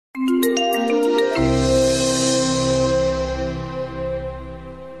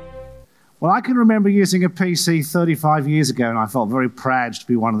Well, I can remember using a PC 35 years ago, and I felt very proud to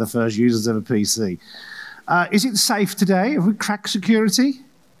be one of the first users of a PC. Is it safe today? Have we cracked security?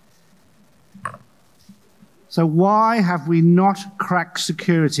 So why have we not cracked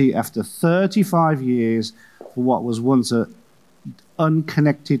security after 35 years for what was once an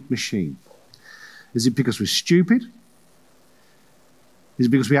unconnected machine? Is it because we're stupid? Is it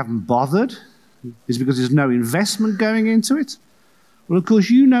because we haven't bothered? Is it because there's no investment going into it? Well, of course,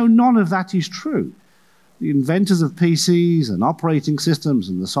 you know none of that is true. The inventors of PCs and operating systems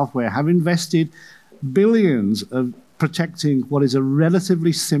and the software have invested billions of protecting what is a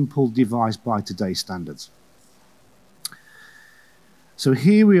relatively simple device by today's standards. So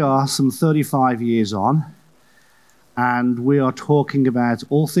here we are, some 35 years on, and we are talking about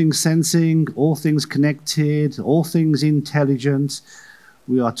all things sensing, all things connected, all things intelligent.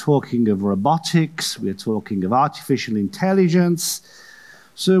 We are talking of robotics, we are talking of artificial intelligence.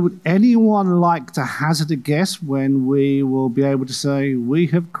 So would anyone like to hazard a guess when we will be able to say, we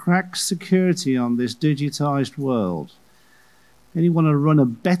have cracked security on this digitized world? Anyone want to run a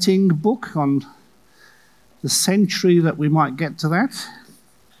betting book on the century that we might get to that?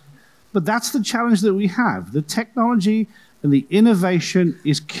 But that's the challenge that we have. The technology and the innovation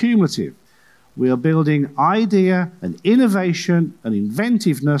is cumulative. We are building idea and innovation and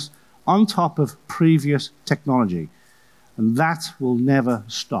inventiveness on top of previous technology. And that will never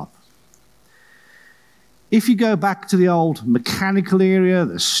stop. If you go back to the old mechanical era,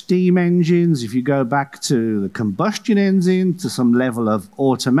 the steam engines, if you go back to the combustion engine, to some level of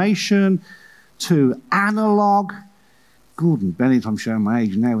automation, to analog, Gordon Bennett, I'm showing my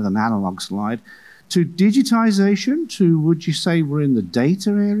age now with an analog slide, to digitization, to, would you say we're in the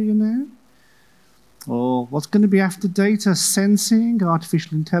data area now? Or what's going to be after data? Sensing,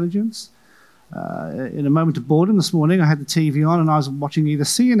 artificial intelligence. In a moment of boredom this morning, I had the TV on and I was watching either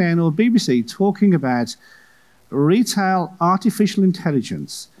CNN or BBC talking about retail artificial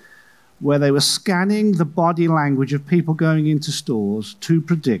intelligence, where they were scanning the body language of people going into stores to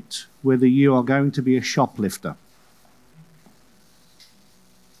predict whether you are going to be a shoplifter.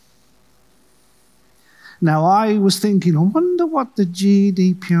 Now, I was thinking, I wonder what the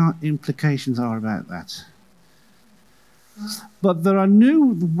GDPR implications are about that. But there are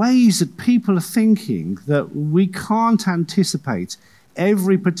new ways that people are thinking that we can't anticipate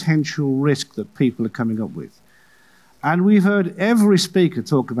every potential risk that people are coming up with. And we've heard every speaker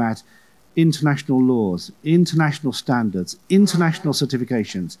talk about international laws, international standards, international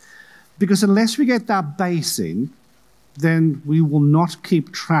certifications. Because unless we get that base in, then we will not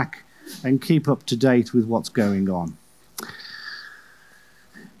keep track and keep up to date with what's going on.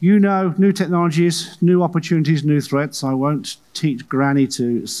 You know, new technologies, new opportunities, new threats. I won't teach Granny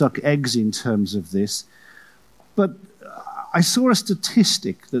to suck eggs in terms of this. But I saw a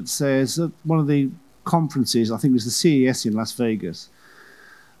statistic that says at one of the conferences, I think it was the CES in Las Vegas,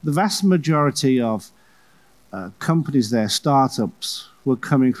 the vast majority of companies there, startups, were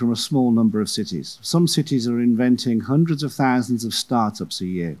coming from a small number of cities. Some cities are inventing hundreds of thousands of startups a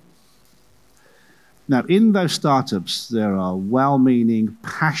year. Now, in those startups, there are well-meaning,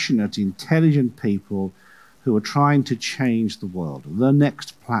 passionate, intelligent people who are trying to change the world, the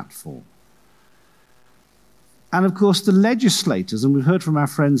next platform. And of course, the legislators, and we've heard from our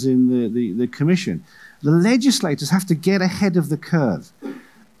friends in the commission, the legislators have to get ahead of the curve.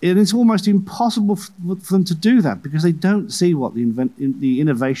 And it's almost impossible for them to do that because they don't see what the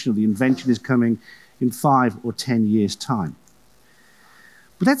innovation or the invention is coming in 5 or 10 years' time.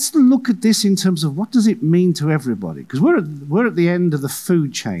 But let's look at this in terms of what does it mean to everybody? Because we're at the end of the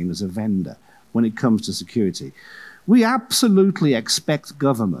food chain as a vendor when it comes to security. We absolutely expect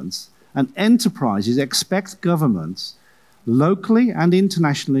governments and enterprises expect governments locally and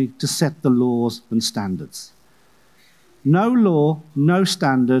internationally to set the laws and standards. No law, no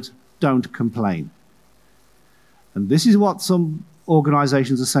standard, don't complain. And this is what some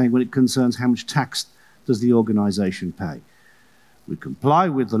organizations are saying when it concerns how much tax does the organization pay. We comply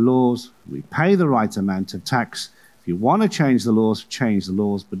with the laws, we pay the right amount of tax. If you want to change the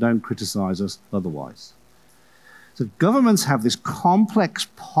laws, but don't criticize us otherwise. So governments have this complex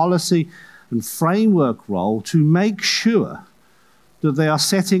policy and framework role to make sure that they are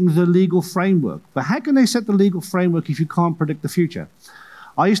setting the legal framework. But how can they set the legal framework if you can't predict the future?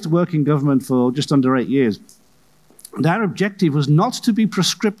 I used to work in government for just under 8 years. And our objective was not to be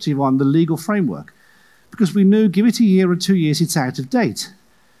prescriptive on the legal framework, because we knew, give it a year or 2 years, it's out of date.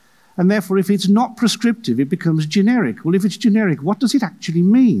 And therefore, if it's not prescriptive, it becomes generic. Well, if it's generic, what does it actually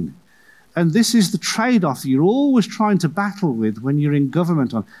mean? And this is the trade-off you're always trying to battle with when you're in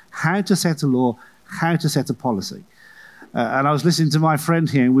government on how to set a law, how to set a policy. And I was listening to my friend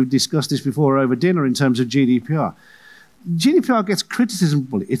here, and we've discussed this before over dinner in terms of GDPR. GDPR gets criticism,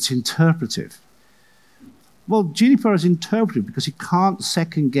 well, it's interpretive. Well, GDPR is interpretive because you can't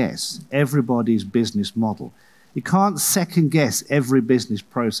second-guess everybody's business model. You can't second-guess every business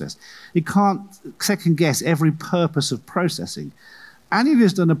process. You can't second-guess every purpose of processing. And it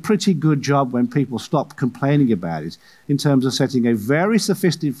has done a pretty good job when people stop complaining about it in terms of setting a very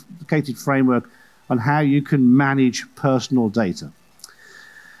sophisticated framework on how you can manage personal data.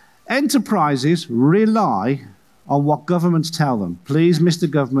 Enterprises rely on what governments tell them. Please, Mr.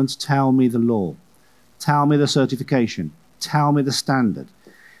 Government, tell me the law. Tell me the certification. Tell me the standard.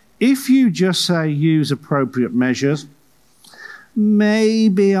 If you just say use appropriate measures,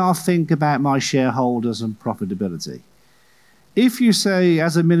 maybe I'll think about my shareholders and profitability. If you say,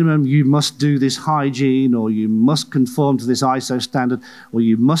 as a minimum, you must do this hygiene, or you must conform to this ISO standard, or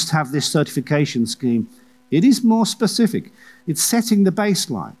you must have this certification scheme, it is more specific. It's setting the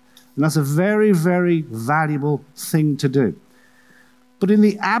baseline. And that's a very, very valuable thing to do. But in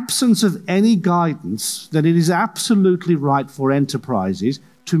the absence of any guidance, then it is absolutely right for enterprises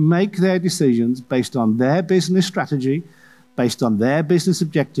to make their decisions based on their business strategy, based on their business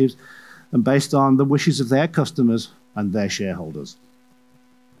objectives, and based on the wishes of their customers and their shareholders.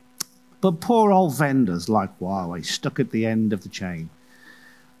 But poor old vendors like Huawei, stuck at the end of the chain.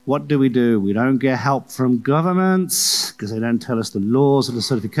 What do? We don't get help from governments because they don't tell us the laws or the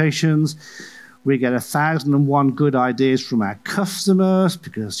certifications. We get 1,001 good ideas from our customers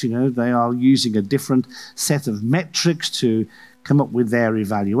because, they are using a different set of metrics to come up with their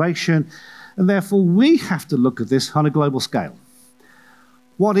evaluation. And therefore, we have to look at this on a global scale.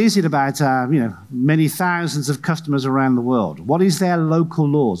 What is it about, many thousands of customers around the world? What is their local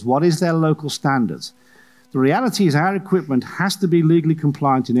laws? What is their local standards? The reality is our equipment has to be legally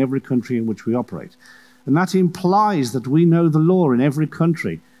compliant in every country in which we operate. And that implies that we know the law in every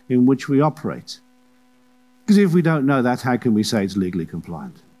country in which we operate. Because if we don't know that, how can we say it's legally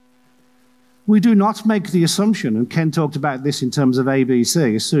compliant? We do not make the assumption, and Ken talked about this in terms of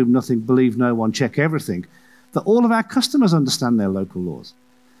ABC, assume nothing, believe no one, check everything, that all of our customers understand their local laws.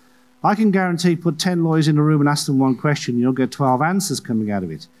 I can guarantee put 10 lawyers in a room and ask them one question, and you'll get 12 answers coming out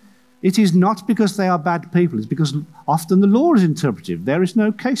of it. It is not because they are bad people, it's because often the law is interpretive. There is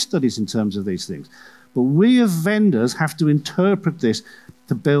no case studies in terms of these things. But we as vendors have to interpret this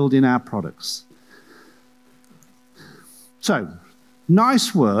to build in our products. So,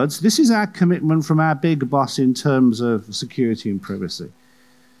 nice words. This is our commitment from our big boss in terms of security and privacy.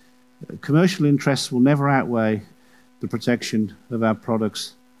 Commercial interests will never outweigh the protection of our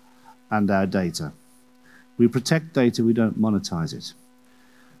products and our data. We protect data, we don't monetize it.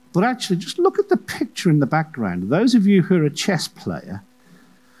 But actually, just look at the picture in the background. Those of you who are a chess player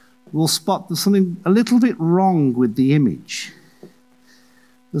will spot there's something a little bit wrong with the image.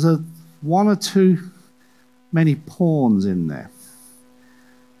 There's one or two many pawns in there.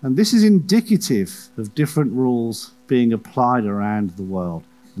 And this is indicative of different rules being applied around the world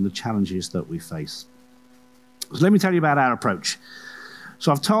and the challenges that we face. So let me tell you about our approach.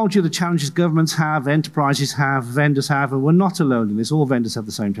 So I've told you the challenges governments have, enterprises have, vendors have, and we're not alone in this. All vendors have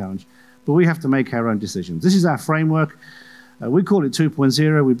the same challenge, but we have to make our own decisions. This is our framework. We call it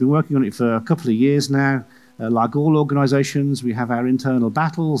 2.0. We've been working on it for a couple of years now. Like all organizations, we have our internal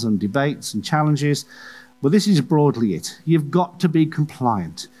battles and debates and challenges, but this is broadly it. You've got to be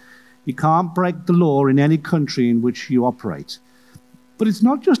compliant. You can't break the law in any country in which you operate. But it's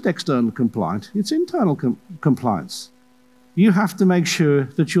not just external compliance, it's internal compliance. You have to make sure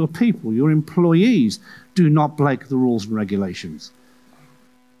that your people, your employees, do not break the rules and regulations.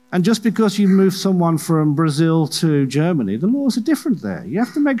 And just because you move someone from Brazil to Germany, the laws are different there. You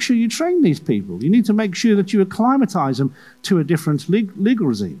have to make sure you train these people. You need to make sure that you acclimatize them to a different legal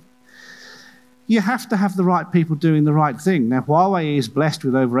regime. You have to have the right people doing the right thing. Now, Huawei is blessed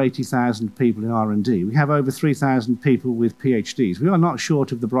with over 80,000 people in R&D. We have over 3,000 people with PhDs. We are not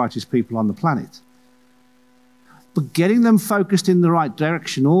short of the brightest people on the planet. But getting them focused in the right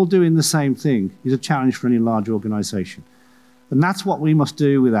direction, all doing the same thing, is a challenge for any large organization. And that's what we must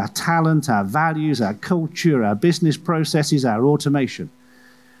do with our talent, our values, our culture, our business processes, our automation.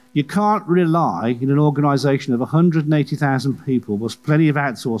 You can't rely in an organization of 180,000 people with plenty of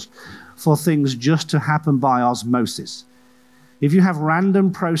outsourced for things just to happen by osmosis. If you have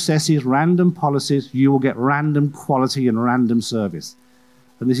random processes, random policies, you will get random quality and random service.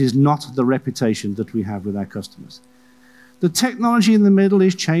 And this is not the reputation that we have with our customers. The technology in the middle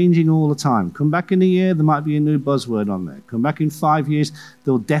is changing all the time. Come back in a year, there might be a new buzzword on there. Come back in 5 years,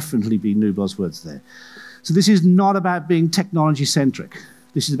 there'll definitely be new buzzwords there. So this is not about being technology-centric.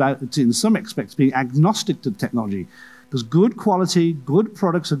 This is about, in some aspects, being agnostic to technology. Because good quality, good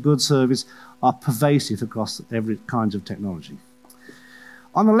products and good service are pervasive across every kind of technology.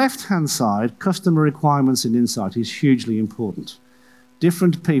 On the left-hand side, customer requirements and insight is hugely important.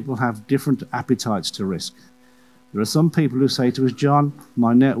 Different people have different appetites to risk. There are some people who say to us, John,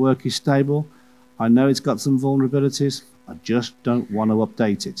 my network is stable. I know it's got some vulnerabilities. I just don't want to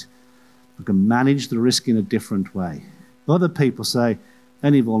update it. I can manage the risk in a different way. Other people say,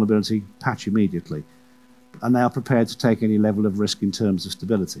 any vulnerability, patch immediately. And they are prepared to take any level of risk in terms of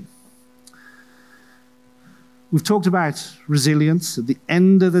stability. We've talked about resilience. At the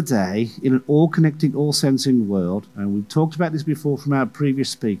end of the day, in an all-connecting, all-sensing world, and we've talked about this before from our previous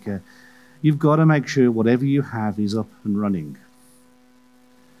speaker, you've got to make sure whatever you have is up and running.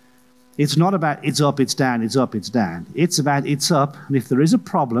 It's not about it's up, it's down, it's up, it's down. It's about it's up, and if there is a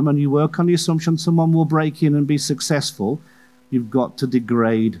problem and you work on the assumption someone will break in and be successful, you've got to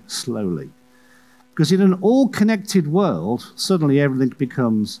degrade slowly. Because in an all-connected world, suddenly everything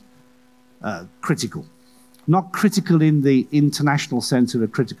becomes critical. Not critical in the international sense of a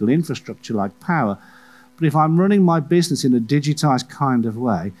critical infrastructure like power, but if I'm running my business in a digitized kind of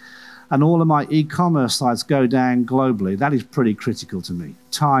way, and all of my e-commerce sites go down globally, that is pretty critical to me.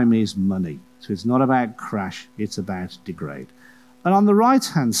 Time is money. So it's not about crash, it's about degrade. And on the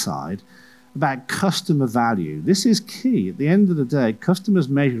right-hand side, about customer value. This is key. At the end of the day, customers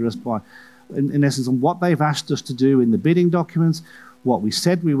measure us by, in essence, on what they've asked us to do in the bidding documents, what we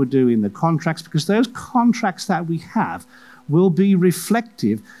said we would do in the contracts, because those contracts that we have will be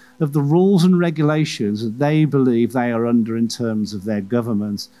reflective of the rules and regulations that they believe they are under in terms of their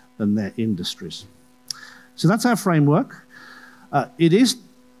governments and their industries. So that's our framework. It is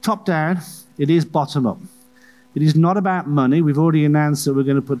top-down, it is bottom-up. It is not about money. We've already announced that we're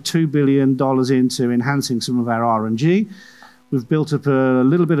going to put $2 billion into enhancing some of our R&G. We've built up a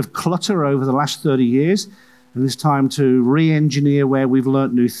little bit of clutter over the last 30 years, and it's time to re-engineer where we've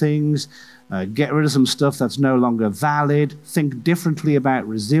learnt new things, get rid of some stuff that's no longer valid, think differently about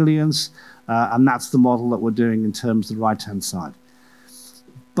resilience, and that's the model that we're doing in terms of the right-hand side.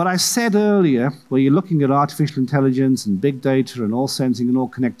 But I said earlier, where you're looking at artificial intelligence and big data and all sensing and all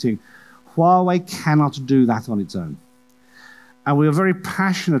connecting, Huawei cannot do that on its own. And we are very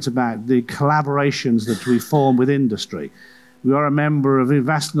passionate about the collaborations that we form with industry. We are a member of a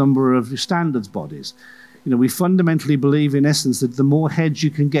vast number of standards bodies. You know, we fundamentally believe, in essence, that the more heads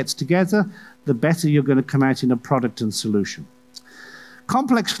you can get together, the better you're going to come out in a product and solution.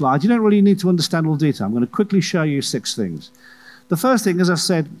 Complex slides, you don't really need to understand all detail. I'm going to quickly show you 6 things. The first thing, as I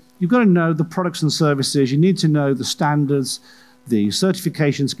said, you've got to know the products and services. You need to know the standards, the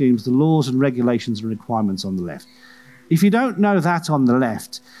certification schemes, the laws and regulations and requirements on the left. If you don't know that on the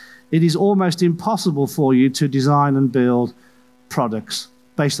left, it is almost impossible for you to design and build products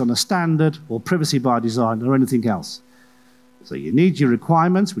based on a standard or privacy by design or anything else. So you need your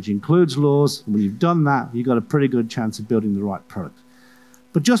requirements, which includes laws, and when you've done that, you've got a pretty good chance of building the right product.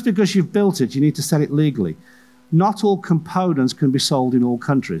 But just because you've built it, you need to sell it legally. Not all components can be sold in all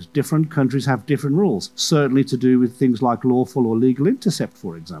countries. Different countries have different rules, certainly to do with things like lawful or legal intercept,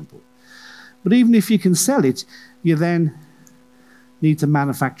 for example. But even if you can sell it, you then need to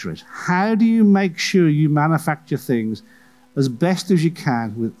manufacture it. How do you make sure you manufacture things as best as you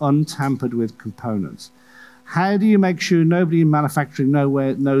can with untampered with components? How do you make sure nobody in manufacturing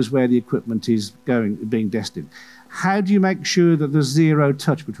knows where the equipment is being destined? How do you make sure that there's zero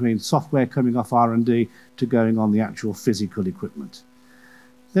touch between software coming off R&D to going on the actual physical equipment?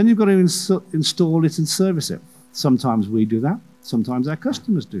 Then you've got to install it and service it. Sometimes we do that. Sometimes our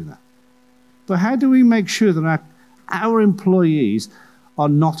customers do that. But how do we make sure that our employees are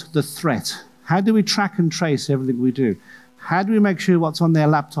not the threat? How do we track and trace everything we do? How do we make sure what's on their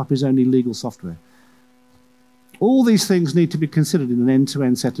laptop is only legal software? All these things need to be considered in an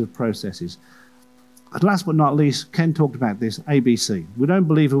end-to-end set of processes. And last but not least, Ken talked about this, ABC. We don't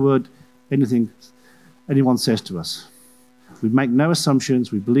believe a word anyone says to us. We make no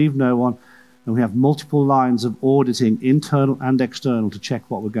assumptions, we believe no one, and we have multiple lines of auditing, internal and external, to check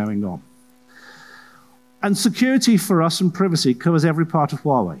what we're going on. And security for us and privacy covers every part of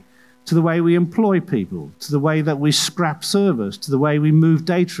Huawei, to the way we employ people, to the way that we scrap servers, to the way we move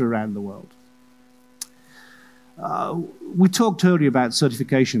data around the world. We talked earlier about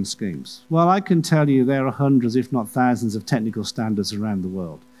certification schemes. Well, I can tell you there are hundreds, if not thousands, of technical standards around the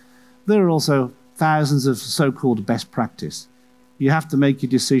world. There are also thousands of so-called best practice. You have to make your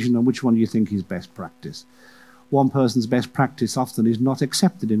decision on which one you think is best practice. One person's best practice often is not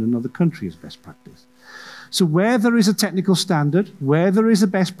accepted in another country as best practice. So where there is a technical standard, where there is a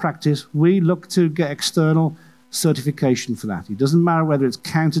best practice, we look to get external certification for that. It doesn't matter whether it's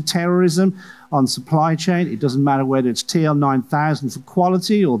counter-terrorism on supply chain. It doesn't matter whether it's TL 9000 for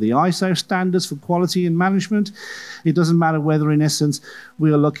quality or the ISO standards for quality and management. It doesn't matter whether, in essence,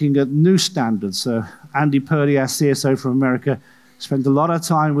 we are looking at new standards. So Andy Purdy, our CSO from America, spent a lot of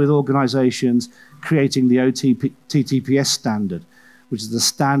time with organizations creating the TTPS standard, which is the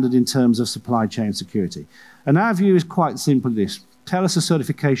standard in terms of supply chain security. And our view is quite simply this. Tell us a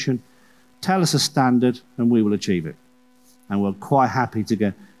certification, tell us a standard, and we will achieve it. And we're quite happy to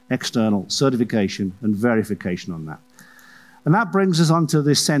get external certification and verification on that. And that brings us on to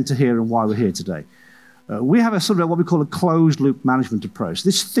this center here and why we're here today. We have a sort of what we call a closed-loop management approach.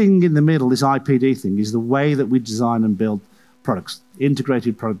 This thing in the middle, this IPD thing, is the way that we design and build products,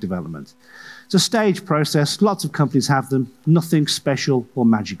 integrated product development. It's a staged process. Lots of companies have them. Nothing special or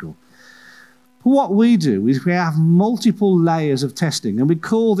magical. But what we do is we have multiple layers of testing, and we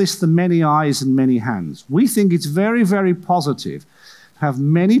call this the many eyes and many hands. We think it's very, very positive to have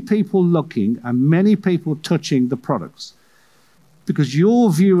many people looking and many people touching the products, because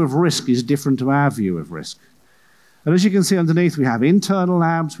your view of risk is different to our view of risk. And as you can see underneath, we have internal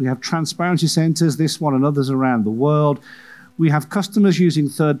labs, we have transparency centers, this one and others around the world. We have customers using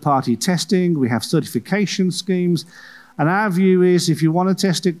third-party testing, we have certification schemes, and our view is if you want to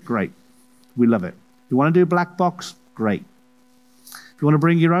test it, great. We love it. If you want to do black box, great. If you want to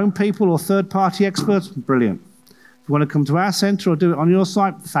bring your own people or third-party experts, brilliant. If you want to come to our center or do it on your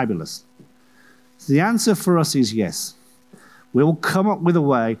site, fabulous. So the answer for us is yes. We will come up with a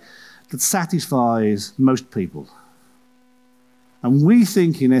way that satisfies most people. And we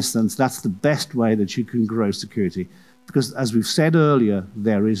think, in essence, that's the best way that you can grow security, because, as we've said earlier,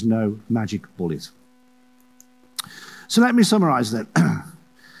 there is no magic bullet. So let me summarize that.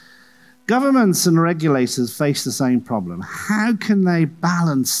 Governments and regulators face the same problem. How can they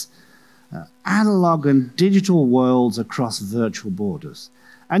balance analog and digital worlds across virtual borders?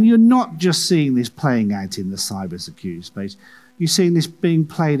 And you're not just seeing this playing out in the cybersecurity space. You're seeing this being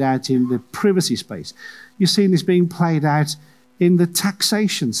played out in the privacy space. You're seeing this being played out in the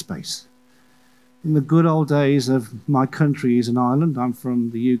taxation space. In the good old days of my country is an island, I'm from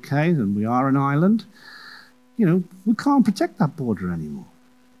the UK and we are an island, you know, we can't protect that border anymore.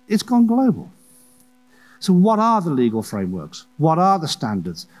 It's gone global. So what are the legal frameworks? What are the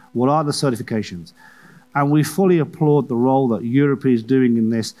standards? What are the certifications? And we fully applaud the role that Europe is doing in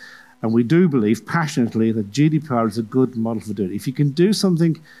this, and we do believe passionately that GDPR is a good model for doing it. If you can do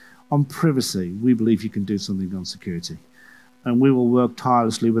something on privacy, we believe you can do something on security. And we will work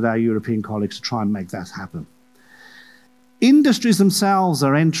tirelessly with our European colleagues to try and make that happen. Industries themselves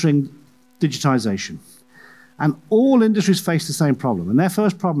are entering digitization. And all industries face the same problem. And their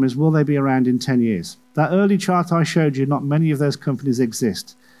first problem is, will they be around in 10 years? That early chart I showed you, not many of those companies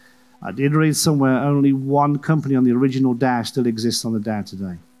exist. I did read somewhere only one company on the original Dow still exists on the Dow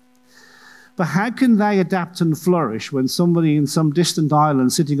today. But how can they adapt and flourish when somebody in some distant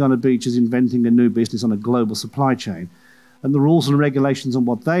island sitting on a beach is inventing a new business on a global supply chain? And the rules and regulations on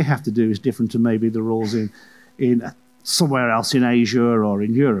what they have to do is different to maybe the rules in somewhere else in Asia or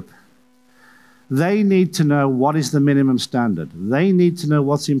in Europe. They need to know what is the minimum standard. They need to know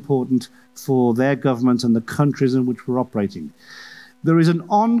what's important for their government and the countries in which we're operating. There is an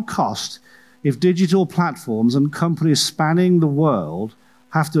on-cost if digital platforms and companies spanning the world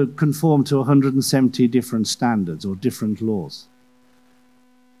have to conform to 170 different standards or different laws.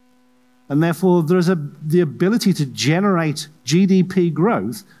 And therefore, there's the ability to generate GDP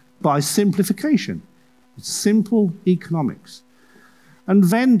growth by simplification. It's simple economics. And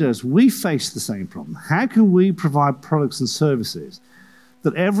vendors, we face the same problem. How can we provide products and services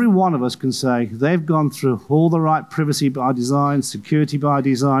that every one of us can say they've gone through all the right privacy by design, security by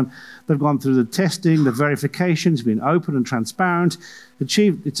design, they've gone through the testing, the verification, it's been open and transparent,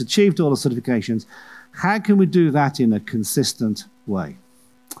 it's achieved all the certifications. How can we do that in a consistent way?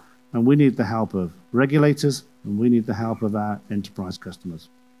 And we need the help of regulators, and we need the help of our enterprise customers.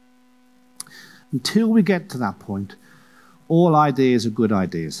 Until we get to that point, all ideas are good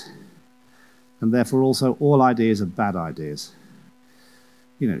ideas, and therefore also all ideas are bad ideas.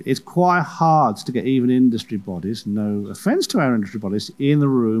 You know, it's quite hard to get even industry bodies, no offense to our industry bodies, in the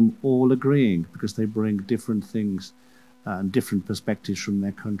room all agreeing, because they bring different things and different perspectives from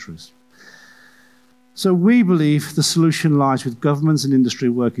their countries. So we believe the solution lies with governments and industry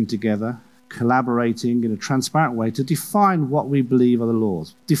working together, collaborating in a transparent way to define what we believe are the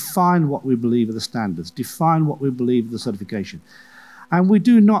laws, define what we believe are the standards, define what we believe are the certification. And we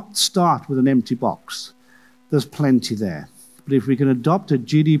do not start with an empty box. There's plenty there. But if we can adopt a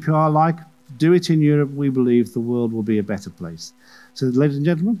GDPR-like do it in Europe, we believe the world will be a better place. So, ladies and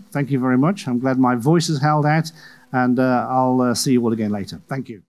gentlemen, thank you very much. I'm glad my voice has held out, and I'll see you all again later. Thank you.